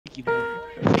You know.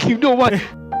 You know what?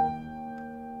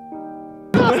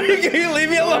 Can you leave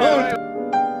me alone?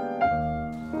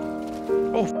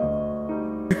 Oh.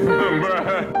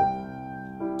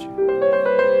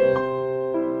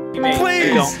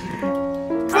 Please.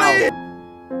 Please.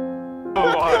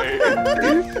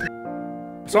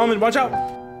 Solomon, watch out.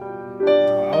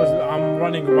 I'm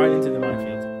running right into the minefield.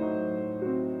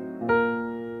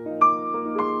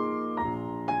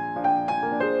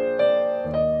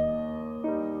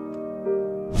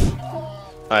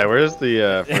 Alright, where's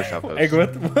the first outpost? Hey,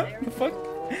 what the fuck?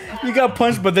 You got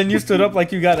punched, but then you stood up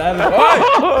like you got out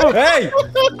of it. Hey!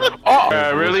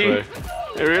 Oh, really?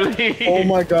 Really? Oh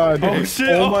my god. Oh shit.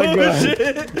 Oh my god.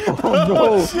 Shit. Oh no.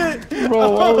 Oh, shit.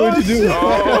 Bro, why would you do that?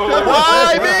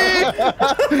 Why me?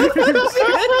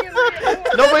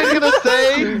 Nobody's gonna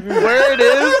say where it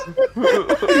is.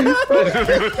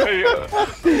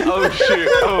 Oh shit.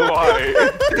 Oh why?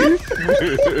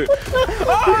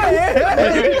 Oh, yeah.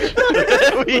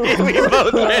 we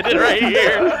both landed right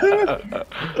here.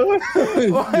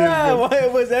 Why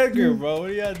was Edgar, bro? What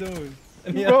are y'all doing?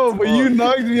 Bro, but you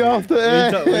knocked me off the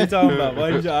edge. What are you talking about?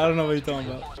 I don't know what you're talking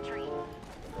about.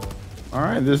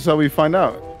 Alright, this is how we find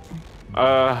out.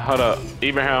 Hold up.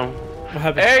 Ibrahim. What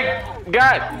happened? Hey,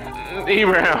 God!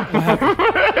 Ibrahim.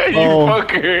 You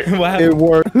fucker. What It happened?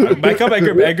 worked. Back up,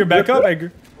 Edgar. Edgar, back up,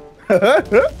 Edgar.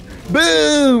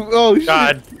 Boom! Oh shit.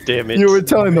 God damn it. You were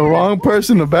telling the wrong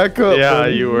person to back up. Yeah,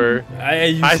 buddy. you were.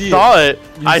 I saw it.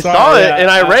 I saw it, and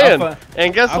I ran.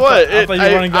 And guess what?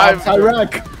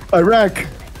 Iraq.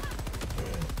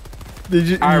 Did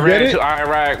you I get ran it? to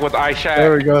Iraq with Ishaq.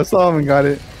 There we go. Solomon got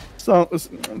it. So,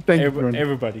 thank you.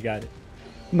 Everybody got it.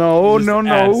 No.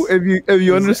 Ass. If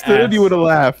you understood, ass. you would have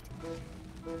laughed.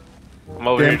 I'm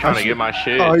over here trying to get my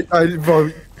shit.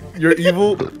 Bro, you're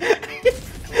evil.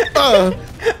 Hey.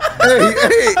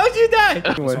 How'd you die?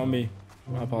 It's on me.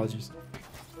 My apologies.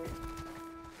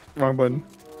 Wrong button.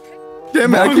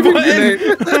 Damn it! I keep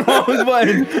hitting Wrong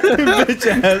button. Bitch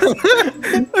ass.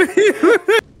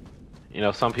 You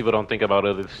know, some people don't think about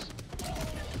others.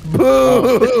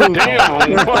 Boom! Damn!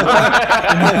 You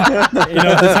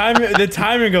know the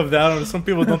timing of that. I don't know, some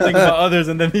people don't think about others,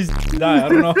 and then these die. I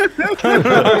don't know.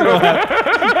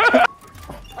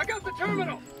 I got the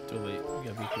terminal. Too late. You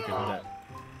gotta be quicker than that.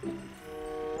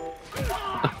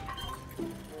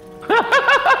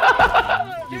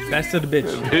 You bastard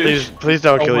bitch. Please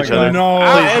don't kill each other. No,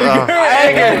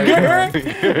 Edgar!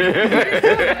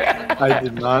 I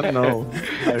did not know.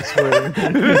 I swear.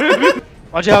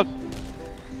 Watch out.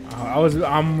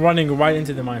 I'm running right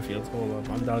into the minefield. Hold up.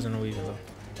 I'm dodging away though.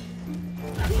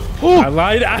 I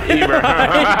lied.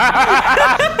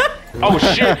 Oh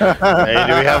shit! Hey,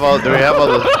 do we have all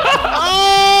this?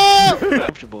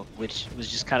 Comfortable, which was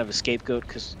just kind of a scapegoat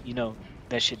because, you know,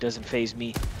 that shit doesn't faze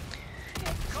me.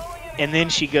 And then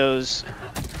she goes,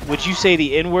 would you say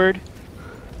the N-word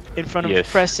in front of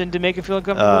Preston to make him feel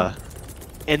uncomfortable?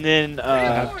 And then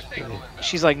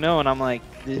she's like, no, and I'm like,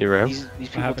 these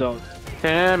people don't.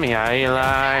 Tell me how you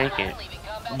like it.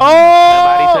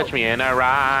 Oh! Nobody touch me in a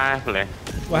rifle.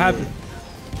 What happened?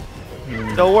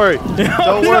 Don't worry.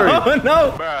 Don't worry.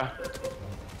 No.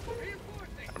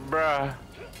 Bruh.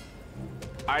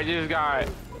 I just got.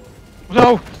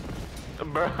 No!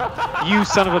 Bruh. You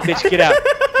son of a bitch, get out.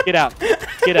 Get out.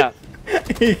 Get out.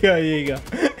 Here you go.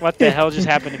 What the hell just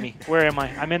happened to me? Where am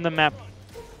I? I'm in the map.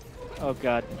 Oh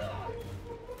god.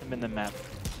 I'm in the map.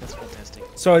 That's fantastic.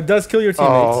 So it does kill your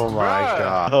teammates. Oh my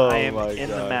god. I am in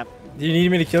the map. Do you need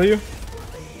me to kill you?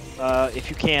 If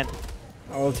you can.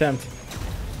 I'll attempt.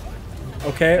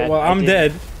 Okay, well I'm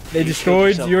dead. They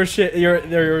destroyed your shit,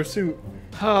 your suit.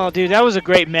 Oh, dude, that was a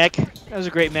great mech. That was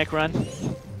a great mech run.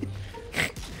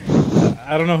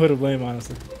 I don't know who to blame,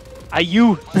 honestly.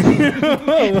 You.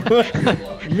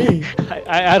 Me.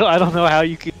 I don't know how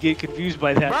you could get confused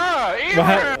by that.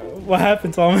 Bruh, What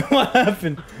happened, Solomon? What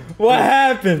happened? What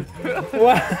happened?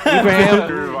 What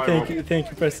happened? Thank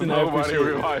you, Preston. I appreciate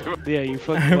it. Yeah, you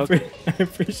fucking welcome. I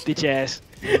appreciate Bitch ass.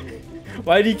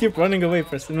 Why do you keep running away,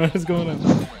 Preston? What is going on?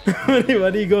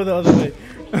 Why do you go the other way?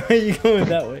 Why are you going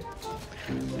that way?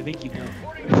 I think you know.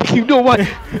 You know what? You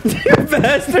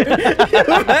bastard! You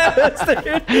bastard!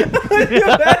 You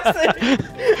bastard!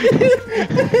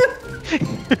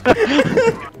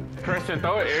 Preston,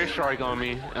 throw an airstrike on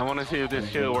me. I want to see if this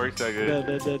shit works that good.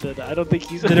 No. I don't think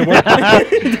he's. Did it work?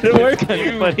 Did it work?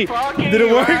 You Buddy. Did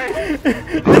it work? Did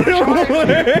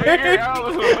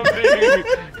it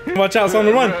work? Watch out,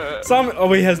 Solomon, run! Solomon. Oh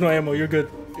wait, he has no ammo. You're good.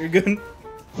 You're good.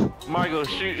 Michael,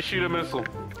 shoot a missile.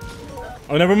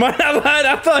 Oh, never mind. I lied.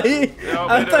 I thought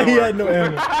he had no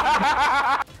ammo.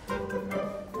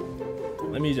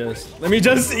 Let me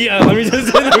just die.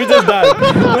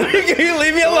 Can you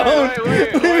leave me alone?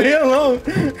 Leave me alone.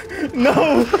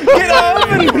 No, get off.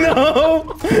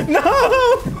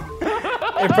 No.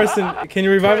 Hey, Preston, can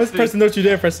you revive us? Preston, don't you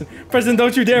dare, Preston. Preston,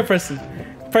 don't you dare, Preston.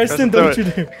 Preston, don't you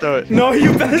dare. Do it. No,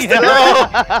 you bastard.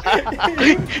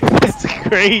 That's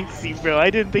crazy, bro. I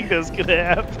didn't think that was gonna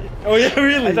happen. Oh yeah,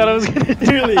 really? I thought I was gonna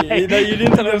die. Really? No, you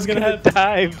didn't think that was gonna happen?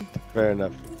 Dive. Fair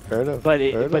enough. But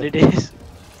it is.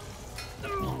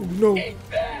 No.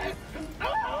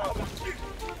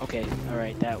 Okay,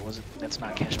 alright, that's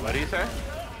not cash. What do you say?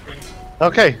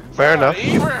 Okay, fair enough.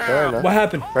 What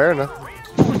happened? Fair enough.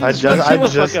 I just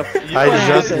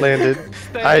landed.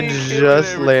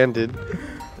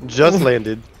 Just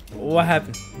landed. What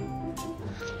happened?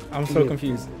 I'm so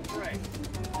confused.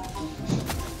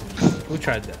 Who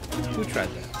tried that?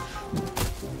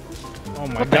 Oh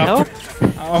my god.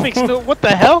 What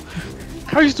the hell?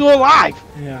 How are you still alive?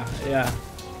 Yeah.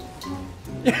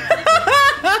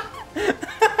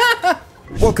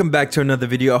 Welcome back to another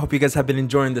video. I hope you guys have been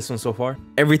enjoying this one so far.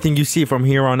 Everything you see from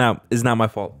here on out is not my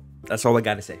fault. That's all I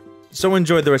gotta say. So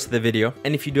enjoy the rest of the video.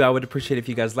 And if you do, I would appreciate if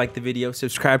you guys like the video,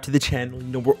 subscribe to the channel. You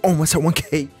know, we're almost at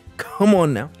 1K. Come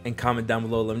on now. And comment down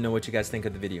below. Let me know what you guys think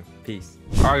of the video. Peace.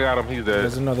 I got him. He's dead.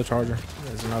 There's another charger.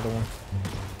 There's another one.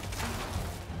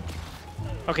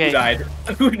 Okay.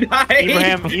 Who died?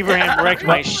 Ibrahim wrecked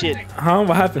my shit. Huh?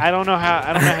 What happened? I don't know how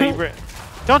Ibrahim.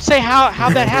 Don't say how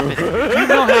that happened. You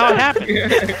know how it happened.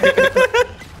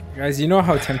 Guys, you know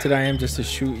how tempted I am just to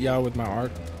shoot y'all with my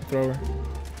arc thrower?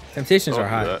 Temptations are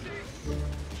high.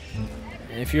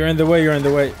 If you're in the way, you're in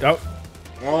the way. Oh.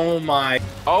 Oh my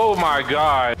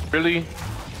god. Really?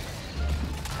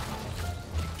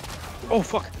 Oh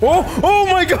fuck. Oh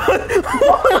my god.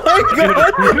 Oh my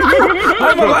god.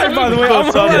 I'm alive, by the way.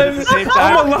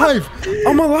 I'm alive.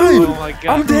 Oh my god.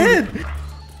 I'm dead.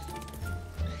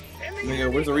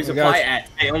 Nigga, where's the resupply at?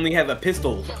 I only have a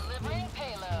pistol.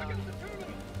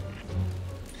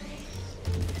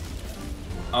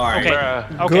 Alright.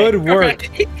 Okay. Good work.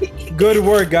 Good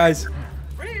work, guys.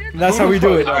 That's how we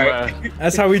do it.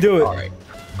 That's how we do it. Alright.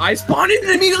 I spawned in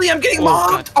immediately. I'm getting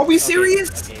mobbed. Are we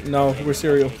serious? Okay. No, we're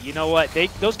serial. You know what?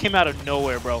 Those came out of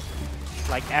nowhere, bro.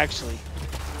 Like actually.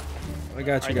 I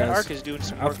got you That guys. arc is doing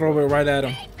some I'll work. throw it right at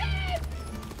him.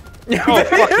 Oh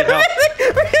fucking hell. We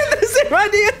had the same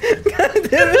idea. God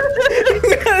damn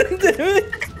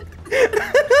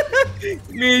it.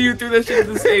 Me and you threw that shit at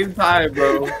the same time,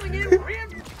 bro.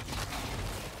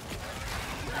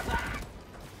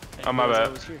 Oh my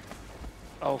bad.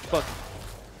 Oh fuck.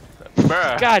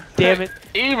 Bruh. God damn it.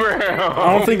 Ibrahim.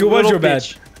 I don't think it was your bad.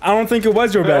 I don't think it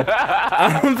was your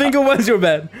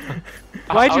bad.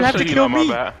 Why'd you have to kill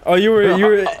me? Oh, you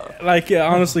were like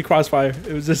honestly crossfire.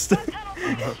 It was just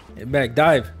back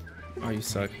dive. Oh, you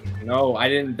suck. No, I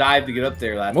didn't dive to get up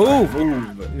there last Move.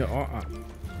 time. No,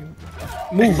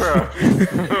 Move. Bruh.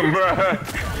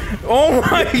 Oh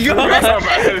my god.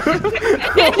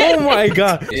 Oh my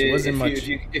god. It wasn't much.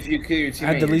 If you kill your teammate,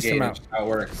 I had the least amount. That's how it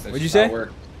works. What'd you say?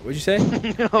 What'd you say?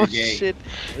 Oh shit.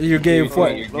 You're gay of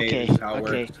what? Okay.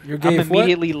 You're gay I'm of what?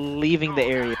 immediately leaving the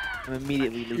area. I'm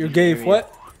immediately leaving. You're gay of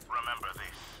what?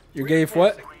 You're gay of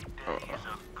what?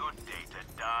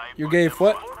 You're gay of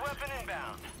what?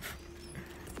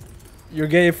 You're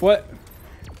gay of what?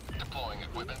 Deploying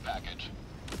equipment package.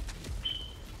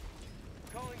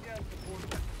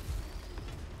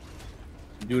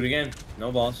 Do it again.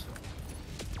 No balls.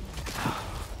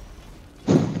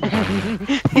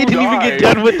 He didn't even get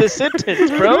done with the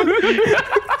sentence, bro.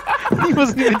 He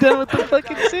wasn't even done with the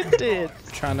fucking sentence.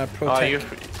 Trying to protect.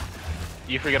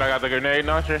 You forget I got the grenade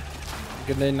launcher?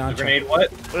 Grenade nacho. Grenade what?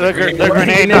 The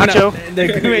grenade nacho. The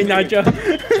grenade nacho.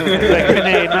 The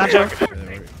grenade nacho.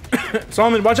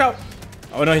 Solomon, watch out.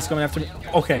 Oh no, he's coming after me.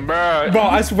 Okay. Bruh. Bro,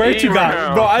 I swear to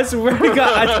God. Bro, I swear to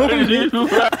God. I don't mean.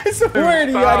 I swear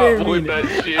to you, I didn't mean it.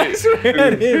 I swear I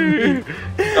didn't mean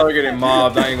it. Y'all are getting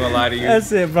mobbed. I ain't gonna lie to you. That's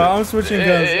it, bro. I'm switching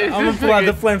guns. I'm gonna pull out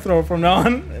the flamethrower from now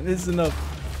on. This is enough.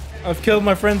 I've killed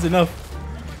my friends enough.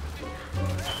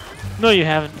 No, you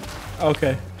haven't.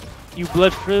 Okay. You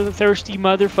bloodthirsty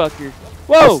motherfucker.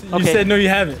 Whoa. You said no, you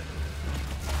haven't.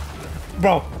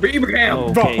 Bro. Abraham.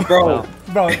 Oh, Bro. okay. Bro. Well.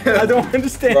 Bro, I don't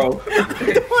understand. Bro.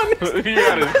 I don't understand. You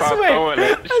gotta stop throwing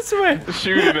it. I swear.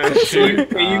 Shooting that shit.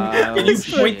 Can you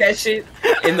point that shit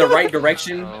in the right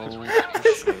direction?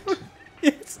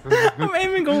 Yes. I'm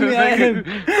aiming only at him.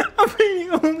 I'm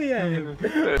aiming only at him.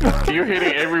 You're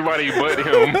hitting everybody but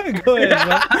him. Go ahead,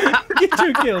 bro. Get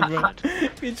your kill, bro.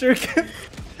 Get your kill.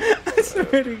 I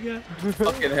swear to God.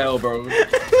 Fucking hell, bro.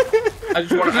 I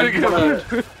just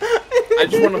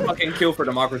wanna fucking kill for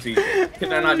democracy.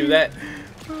 Can I not do that?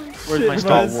 Where's my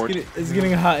stalwart? It's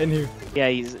getting hot in here. Yeah,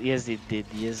 he has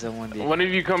one. One of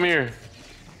you come here.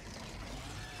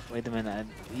 Wait a minute.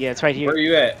 Yeah, it's right here. Where are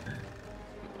you at?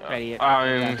 Right here.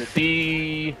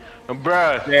 See,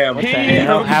 bruh. Damn, what the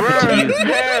hell happened to you?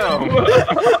 Damn.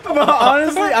 But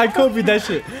honestly, I copied that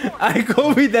shit. I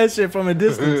copied that shit from a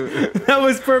distance. That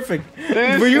was perfect.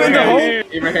 Were you in the hole?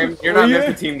 Ibrahim, you're not meant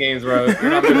for team games, bro. You're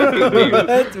not meant for team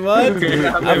games. What?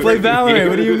 I play Valorant.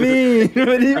 What do you mean?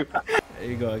 What do you... There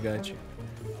you go. I got you.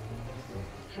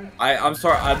 I'm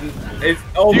sorry.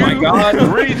 Oh my god.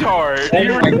 Retard.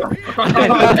 Oh my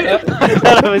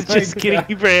god. I was just kidding,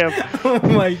 Ibrahim. Oh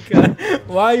my god.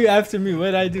 Why are you after me? What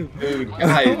did I do? Dude,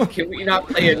 guys, can we not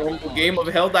play a normal game of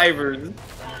Helldivers?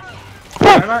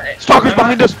 Stalker's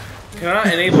behind us. Can I not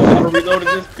enable auto reload in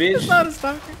this bitch? It's not a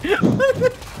stalker.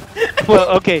 Well,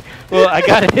 okay. Well, I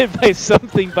got hit by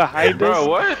something behind us. Bro,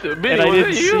 what? And I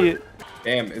didn't see it.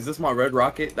 Damn, is this my red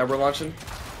rocket that we're launching?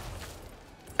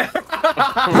 I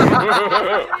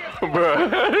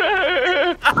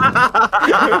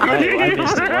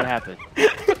missed it. What happened?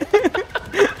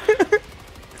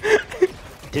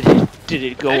 Did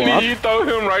it go up? You throw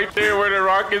him right there where the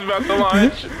rocket's about to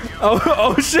launch.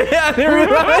 Oh shit! I didn't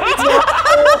realize.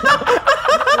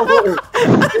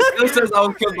 It still says I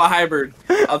was killed by hybrid.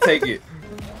 I'll take it.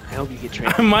 I hope you get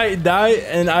trained. I might die,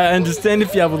 and I understand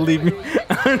if y'all would leave me.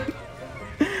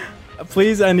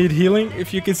 Please, I need healing.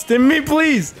 If you can stim me,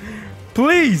 please,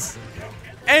 please.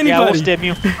 Anybody? Yeah, I will stim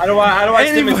you. How do I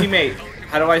stim a teammate?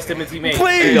 How do I stim a teammate?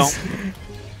 Please.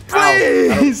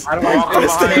 Please. How do I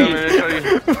stim a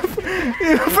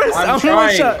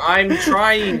teammate? I'm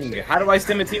trying. How do I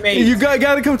stim a teammate? You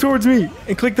gotta come towards me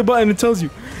and click the button. It tells you.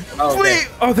 Oh, please.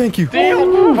 okay. Oh, thank you.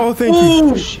 Damn. Oh, thank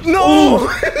you. Shit. No.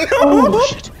 Oh,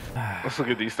 shit. Let's look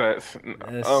at these stats.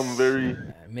 Very.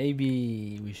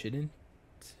 Maybe we shouldn't.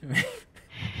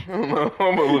 I'm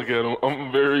gonna look at them.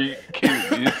 I'm very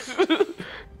curious.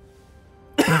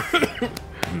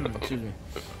 Excuse me.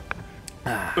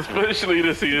 Especially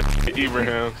to see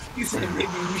Ibrahim. He said maybe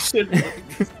we shouldn't.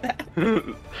 I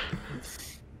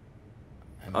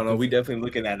don't know. We definitely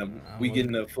looking at him. We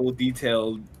getting a full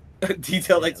detailed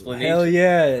explanation. Hell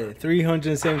yeah,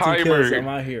 317 kills. I'm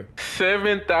out here.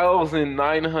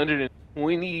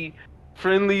 7,920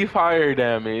 friendly fire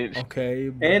damage.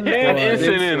 Okay. And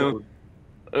incidental.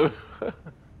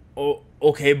 Oh,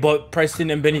 okay, but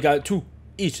Preston and Benny got 2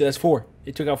 each. That's 4.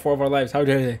 They took out 4 of our lives. How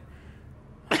dare they?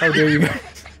 How dare you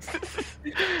guys?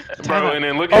 Bro, and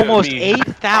then look almost at me.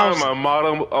 8,000. I'm a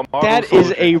model That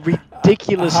is a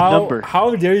ridiculous number.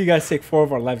 How dare you guys take 4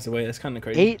 of our lives away? That's kind of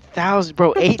crazy. 8,000,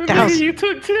 bro. 8,000. You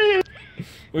took 10.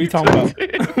 What are you talking about?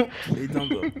 What are you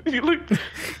talking about? You looked.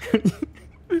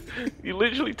 You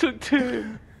literally took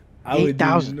 10. I would do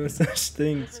 8,000. no such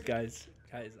things, guys.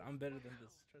 Guys, I'm better than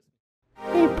this. Trust me.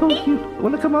 Hey, Pokey,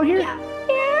 wanna come out here? Yeah.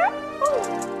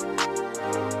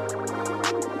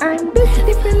 I'm built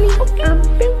differently. I'm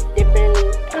built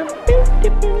differently. I'm built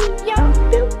differently. I'm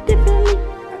built differently.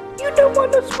 You don't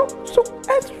wanna smoke, so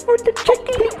ask for the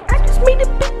chicken. I just made a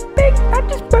big